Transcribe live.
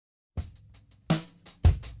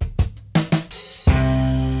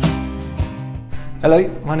Hello,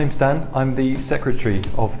 my name's Dan. I'm the Secretary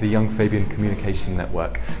of the Young Fabian Communication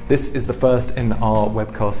Network. This is the first in our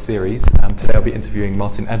webcast series. Today I'll be interviewing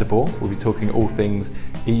Martin Edobor. We'll be talking all things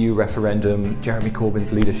EU referendum, Jeremy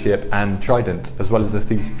Corbyn's leadership and Trident, as well as a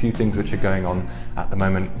few things which are going on at the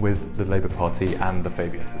moment with the Labour Party and the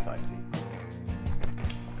Fabian Society.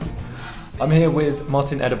 I'm here with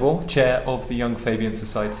Martin Edobor, Chair of the Young Fabian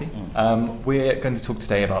Society. We're going to talk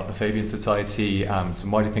today about the Fabian Society, some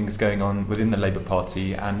wider things going on within the Labour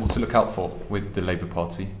Party and what to look out for with the Labour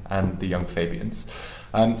Party and the Young Fabians.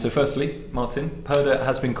 So firstly, Martin, Purda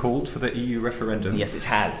has been called for the EU referendum. Yes, it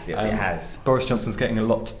has. Yes, it has. Boris Johnson's getting a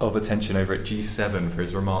lot of attention over at G7 for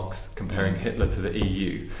his remarks comparing Hitler to the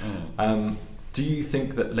EU. Do you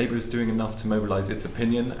think that Labour is doing enough to mobilise its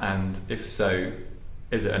opinion, and if so,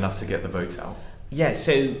 is it enough to get the vote out? Yeah,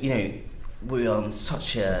 so, we're on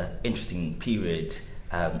such an interesting period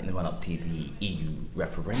in the run-up to the EU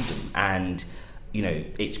referendum, and,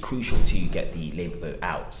 it's crucial to get the Labour vote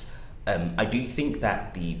out. I do think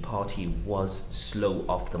that the party was slow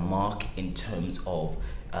off the mark in terms of,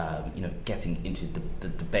 getting into the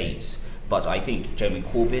debate, but I think Jeremy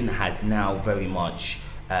Corbyn has now very much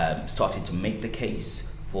started to make the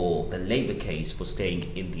case for the Labour case for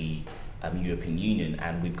staying in the European Union,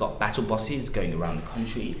 and we've got battle bosses going around the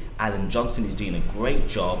country. Alan Johnson is doing a great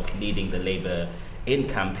job leading the Labour in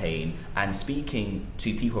campaign and speaking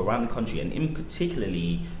to people around the country, and in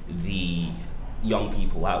particularly the young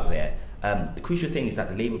people out there. The crucial thing is that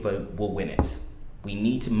the Labour vote will win it. We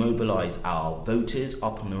need to mobilise our voters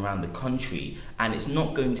up and around the country, and it's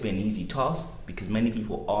not going to be an easy task because many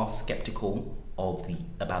people are sceptical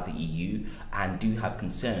about the EU and do have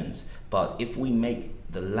concerns. But if we make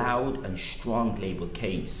the loud and strong Labour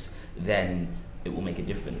case, then it will make a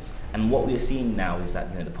difference. And what we are seeing now is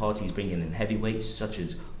that the party is bringing in heavyweights such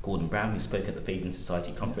as Gordon Brown, who spoke at the Fabian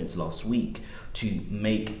Society conference last week, to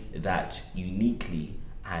make that uniquely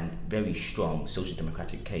and very strong social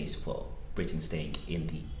democratic case for Britain staying in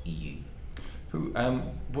the EU.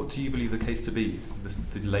 What do you believe the case to be,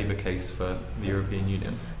 the Labour case for the European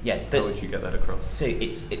Union? How would you get that across? So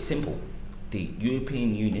it's simple. The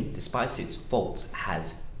European Union, despite its faults,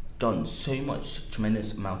 has done so much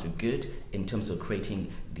tremendous amount of good in terms of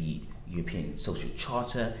creating the European Social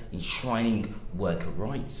Charter, enshrining worker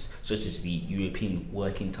rights, such as the European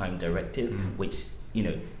Working Time Directive, which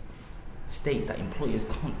states that employers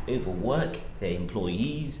can't overwork their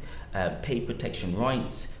employees, pay protection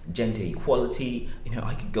rights, gender equality.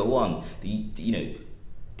 I could go on. The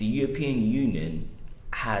European Union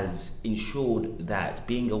has ensured that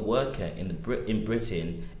being a worker in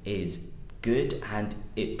Britain is good, and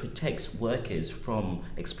it protects workers from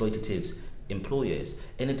exploitative employers.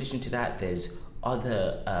 In addition to that, there's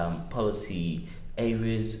other policy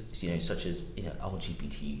areas, such as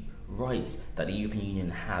LGBT rights that the European Union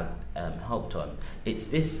have helped on. It's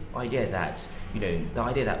this idea that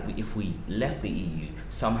if we left the EU,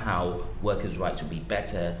 somehow workers' rights would be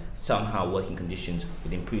better, somehow working conditions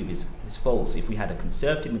would improve is false. If we had a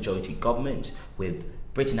Conservative majority government with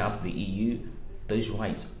Britain out of the EU, those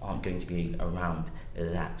rights aren't going to be around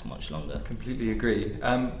that much longer. Completely agree.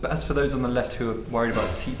 But as for those on the left who are worried about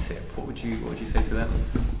TTIP, what would you say to them?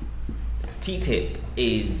 TTIP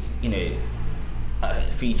is,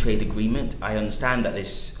 a free trade agreement. I understand that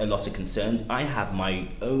there's a lot of concerns. I have my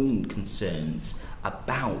own concerns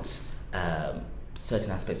about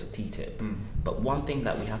certain aspects of TTIP. But one thing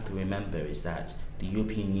that we have to remember is that the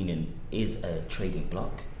European Union is a trading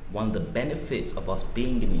bloc. One of the benefits of us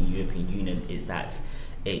being in the European Union is that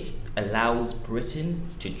it allows Britain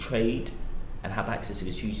to trade and have access to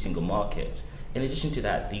this huge single market. In addition to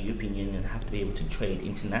that, the European Union have to be able to trade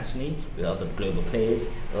internationally with other global players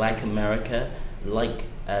like America, like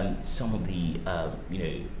some of the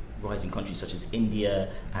rising countries such as India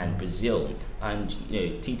and Brazil. And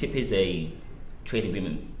TTIP is a trade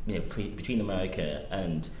agreement between America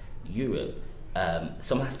and Europe.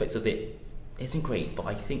 Some aspects of it isn't great, but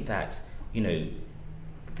I think that we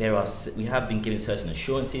have been given certain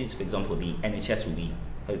assurances. For example, the NHS will be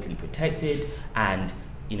hopefully protected, and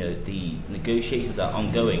the negotiations are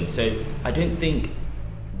ongoing. So I don't think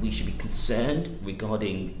we should be concerned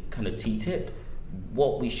regarding kind of TTIP.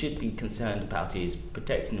 What we should be concerned about is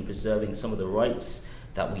protecting and preserving some of the rights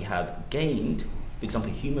that we have gained. For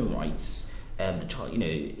example, human rights,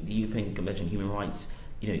 the European Convention on Human Rights,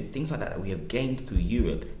 things like that we have gained through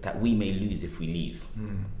Europe that we may lose if we leave.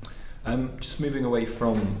 Just moving away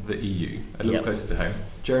from the EU, a little closer to home.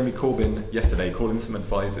 Jeremy Corbyn yesterday called in some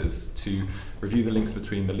advisors to review the links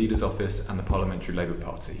between the Leader's Office and the Parliamentary Labour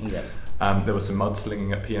Party. There was some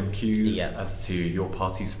mudslinging at PMQs Yeah. as to your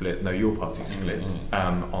party split, no, your party split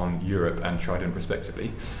on Europe and Trident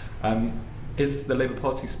respectively. Is the Labour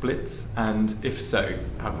Party split? And if so,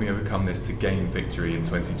 how can we overcome this to gain victory in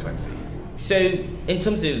 2020? So, in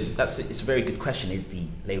terms of, it's a very good question, is the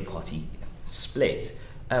Labour Party split?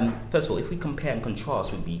 First of all, if we compare and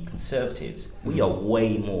contrast with the Conservatives, we are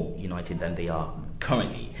way more united than they are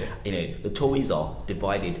currently. Yeah. You know, the Tories are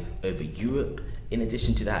divided over Europe. In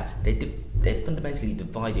addition to that, they're fundamentally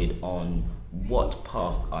divided on what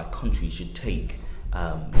path our country should take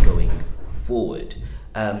going forward.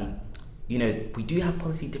 You know, we do have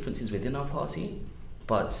policy differences within our party,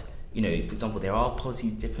 but, you know, for example, there are policy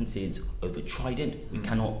differences over Trident. We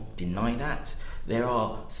cannot deny that. There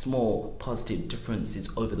are small positive differences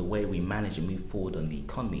over the way we manage and move forward on the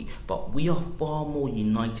economy, but we are far more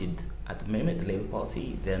united at the moment, the Labour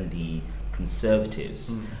Party, than the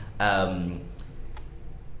Conservatives.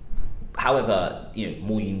 However, you know,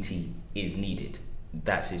 more unity is needed.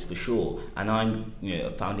 That is for sure. And I'm, you know,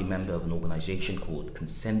 a founding member of an organisation called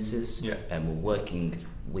Consensus, and we're working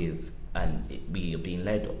with, and we are being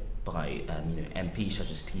led by you know, MPs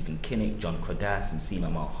such as Stephen Kinnock, John Crodas, and Seema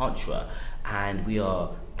Malhotra, and we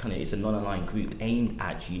are it's a non-aligned group aimed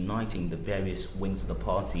at uniting the various wings of the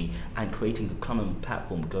party and creating a common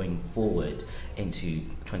platform going forward into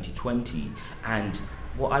 2020. And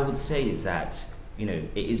what I would say is that, you know,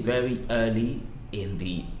 it is very early in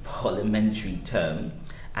the parliamentary term,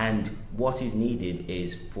 and what is needed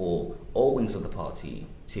is for all wings of the party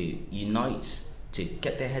to unite, to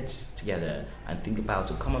get their heads together and think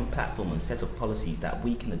about a common platform and set of policies that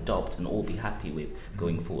we can adopt and all be happy with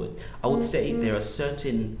going forward. I would say there are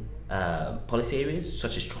certain policy areas,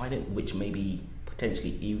 such as Trident, which may be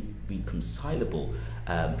potentially irreconcilable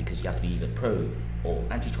because you have to be either pro or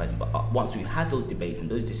anti-Trident. But once we've had those debates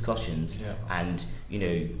and those discussions, and, you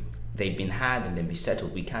know, they've been had and then be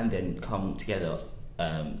settled, we can then come together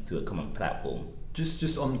through a common platform.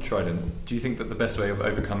 Just on Trident, do you think that the best way of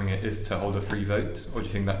overcoming it is to hold a free vote, or do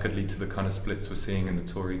you think that could lead to the kind of splits we're seeing in the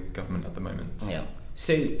Tory government at the moment? Yeah.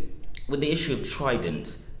 So with the issue of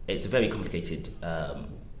Trident, it's a very complicated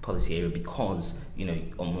policy area because, you know,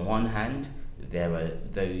 on one hand, there are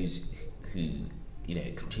those who, you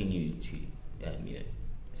know, continue to, you know,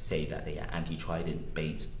 say that they are anti-Trident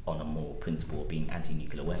based on a moral principle of being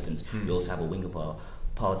anti-nuclear weapons. We also have a wing of our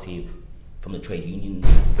party from the trade unions,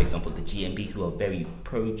 for example, the GMB, who are very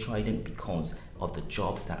pro-Trident because of the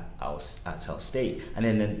jobs that are at our stake. And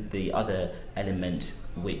then the other element,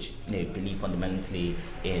 which, you know, believe fundamentally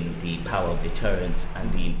in the power of deterrence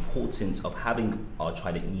and the importance of having our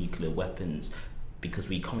Trident nuclear weapons, because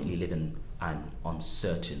we currently live in an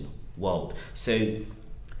uncertain world. So, you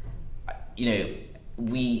know,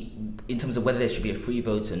 in terms of whether there should be a free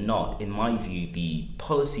vote or not, in my view, the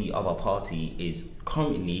policy of our party is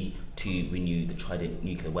currently to renew the Trident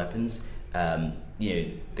nuclear weapons. You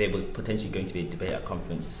know, there was potentially going to be a debate at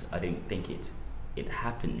conference. I don't think it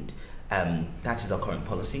happened. That is our current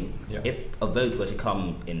policy. If a vote were to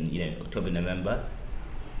come in, you know, October, November,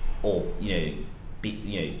 or, you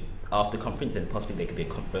know, after conference, then possibly there could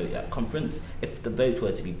be a vote at conference. If the vote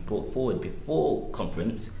were to be brought forward before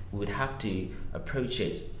conference, we would have to approach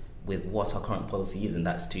it with what our current policy is, and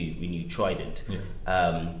that's to renew Trident.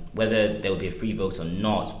 Whether there will be a free vote or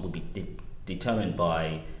not will be determined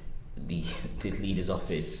by the leader's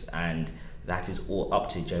office, and that is all up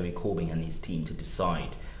to Jeremy Corbyn and his team to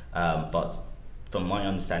decide. But from my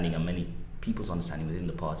understanding and many people's understanding within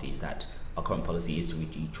the party is that our current policy is to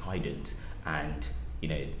renew Trident, and, you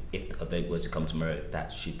know, if a vote were to come tomorrow,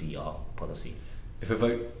 that should be our policy. If a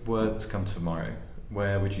vote were to come tomorrow,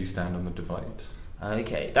 where would you stand on the divide?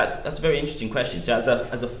 Okay, that's a very interesting question. So as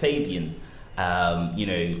a Fabian, you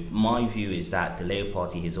know, my view is that the Labour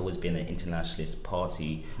Party has always been an internationalist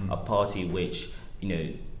party, a party which, you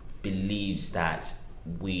know, believes that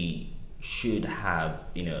we should have,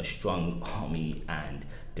 you know, a strong army and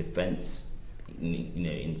defence, you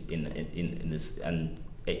know, in this, and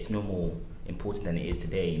it's no more important than it is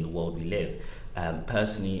today in the world we live.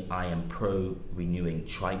 Personally, I am pro renewing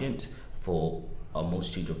Trident for a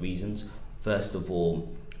multitude of reasons. First of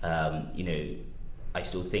all, you know, I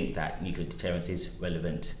still think that nuclear deterrence is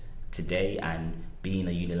relevant today, and being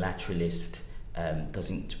a unilateralist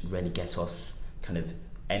doesn't really get us kind of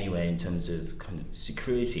anywhere in terms of kind of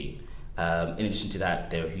security. In addition to that,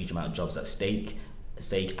 there are a huge amount of jobs at stake,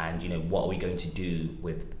 and, you know, what are we going to do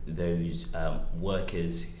with those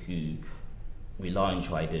workers who rely on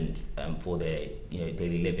Trident for their, you know,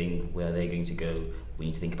 daily living? Where are they going to go? We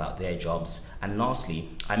need to think about their jobs. And lastly,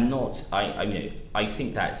 I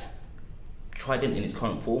think that Trident in its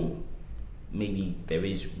current form maybe there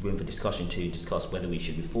is room for discussion to discuss whether we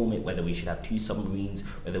should reform it, whether we should have 2 submarines,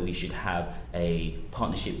 whether we should have a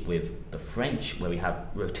partnership with the French where we have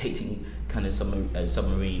rotating kind of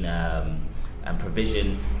submarine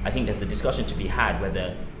provision. I think there's a discussion to be had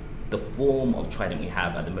whether the form of trident we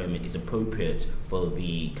have at the moment is appropriate for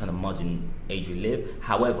the kind of modern age we live.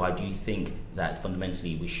 However, I do think that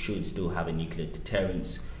fundamentally we should still have a nuclear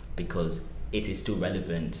deterrence because it is still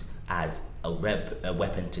relevant as a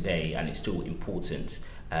weapon today, and it's still important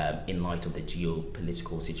in light of the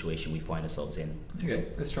geopolitical situation we find ourselves in. Okay,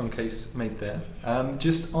 a strong case made there.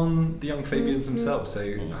 Just on the Young Fabians themselves,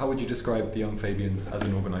 so how would you describe the Young Fabians as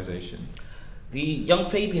an organisation? The Young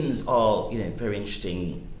Fabians are, very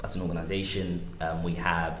interesting as an organisation. We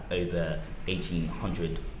have over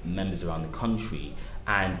 1,800 members around the country,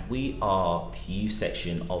 and we are the youth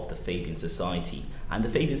section of the Fabian Society. And the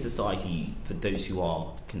Fabian Society, for those who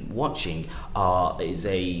are watching, is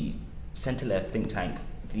a centre-left think tank,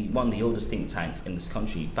 one of the oldest think tanks in this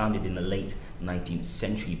country, founded in the late 19th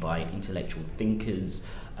century by intellectual thinkers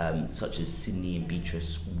such as Sidney and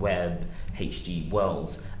Beatrice Webb, H.G.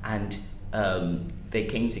 Wells, and they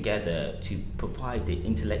came together to provide the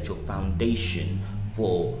intellectual foundation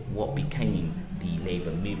for what became the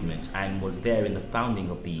Labour movement, and was there in the founding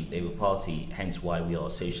of the Labour Party, hence why we are a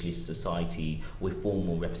socialist society with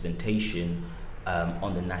formal representation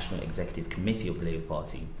on the National Executive Committee of the Labour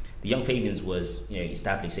Party. The Young Fabians was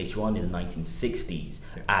established later on in the 1960s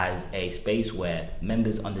as a space where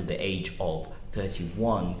members under the age of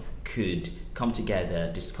 31 could come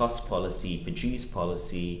together, discuss policy, produce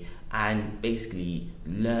policy, and basically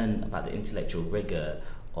learn about the intellectual rigor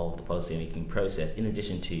of the policy making process, in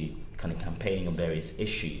addition to kind of campaigning on various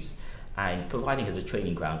issues and providing as a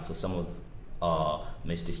training ground for some of our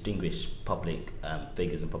most distinguished public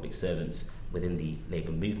figures and public servants within the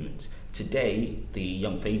Labour movement. Today, the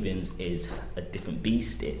Young Fabians is a different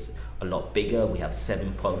beast. It's a lot bigger. We have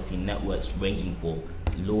 7 policy networks ranging from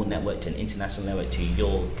law network to an international network to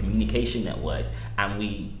your communication networks, and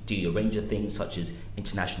we do a range of things such as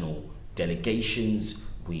international delegations,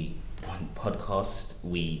 we run podcasts,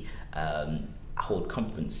 we hold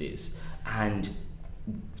conferences. And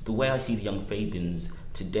the way I see the Young Fabians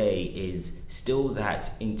today is still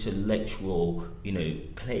that intellectual,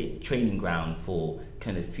 training ground for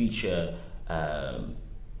kind of future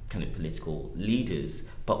kind of political leaders,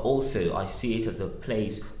 but also I see it as a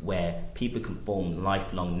place where people can form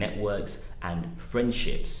lifelong networks and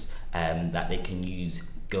friendships that they can use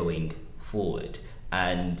going forward.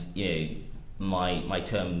 And my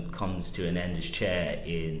term comes to an end as chair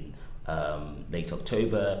in late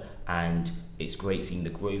October, and it's great seeing the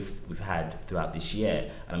growth we've had throughout this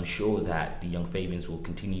year, and I'm sure that the Young Fabians will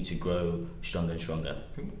continue to grow stronger and stronger.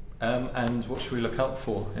 And what should we look out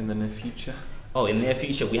for in the near future? In the near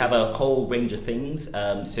future, we have a whole range of things.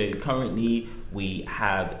 So currently, we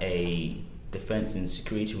have a Defence and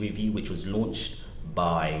Security Review, which was launched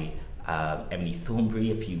by Emily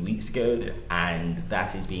Thornberry a few weeks ago, and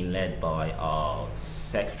that is being led by our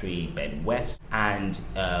Secretary, Ben West. And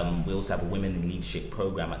we also have a Women in Leadership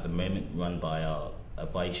program at the moment, run by our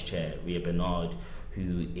Vice Chair, Ria Bernard,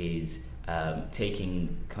 who is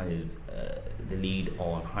taking kind of the lead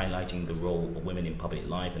on highlighting the role of women in public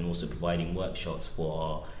life, and also providing workshops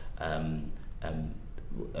for our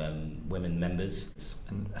women members.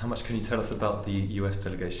 And how much can you tell us about the US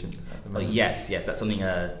delegation at the moment? Yes, that's something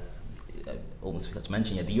I almost forgot to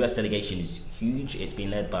mention. The US delegation is huge. It's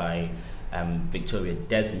been led by Victoria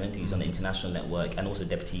Desmond, who's on the international network, and also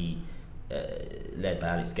deputy led by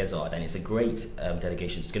Alex Gezard, and it's a great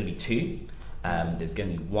delegation. It's going to be 2. There's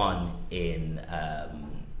going to be one in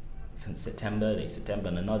late September,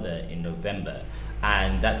 and another in November.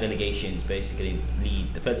 And that delegation is basically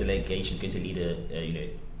the first delegation is going to lead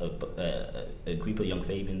a group of Young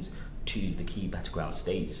Fabians to the key battleground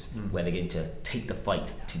states, where they're going to take the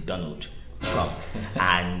fight to Donald Trump.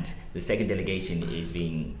 And the second delegation is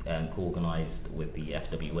being co-organised with the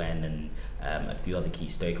FWN and a few other key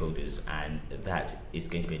stakeholders, and that is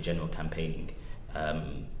going to be a general campaigning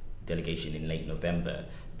delegation in late November.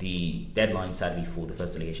 The deadline, sadly, for the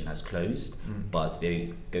first delegation has closed, but there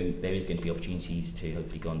is going to be opportunities to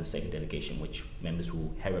hopefully go on the second delegation, which members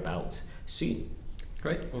will hear about soon.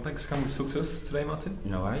 Great. Well, thanks for coming to talk to us today, Martin.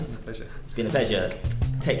 No worries. It's been a pleasure. It's been a pleasure.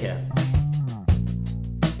 Take care.